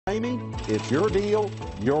Ramey, it's your deal,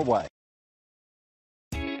 your way.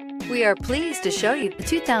 We are pleased to show you the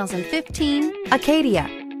 2015 Acadia.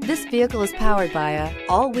 This vehicle is powered by a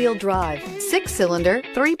all-wheel drive, 6-cylinder,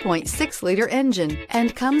 3.6-liter engine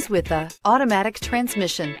and comes with a automatic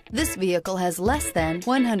transmission. This vehicle has less than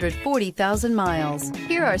 140,000 miles.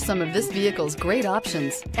 Here are some of this vehicle's great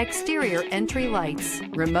options: exterior entry lights,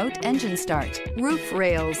 remote engine start, roof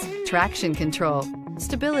rails, traction control,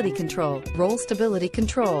 stability control, roll stability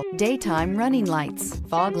control, daytime running lights,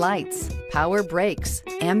 fog lights, power brakes,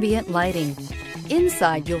 ambient lighting.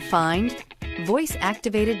 Inside you'll find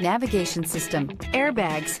voice-activated navigation system,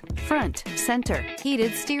 airbags, front, center,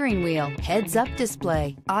 heated steering wheel, heads-up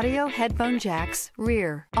display, audio headphone jacks,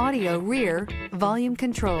 rear, audio rear, volume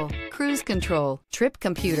control, cruise control, trip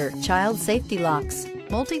computer, child safety locks,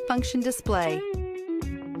 multifunction display.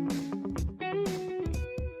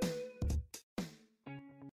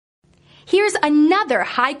 Here's another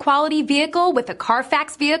high-quality vehicle with a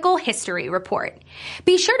Carfax Vehicle History Report.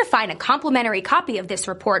 Be sure to find a complimentary copy of this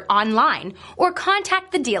report online or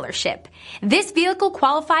contact the dealership. This vehicle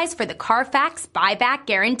qualifies for the Carfax Buyback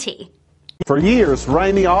Guarantee. For years,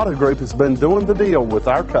 Ramey Auto Group has been doing the deal with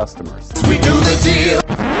our customers. We do the deal.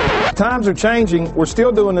 Times are changing. We're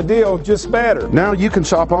still doing the deal, just better. Now you can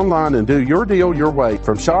shop online and do your deal your way,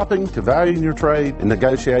 from shopping to valuing your trade and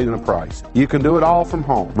negotiating a price. You can do it all from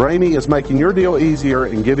home. Ramey is making your deal easier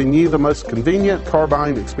and giving you the most convenient car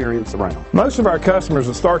buying experience around. Most of our customers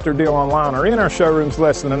that start their deal online are in our showrooms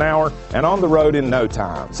less than an hour and on the road in no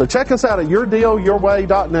time. So check us out at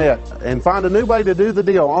yourdealyourway.net and find a new way to do the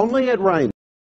deal only at Ramey.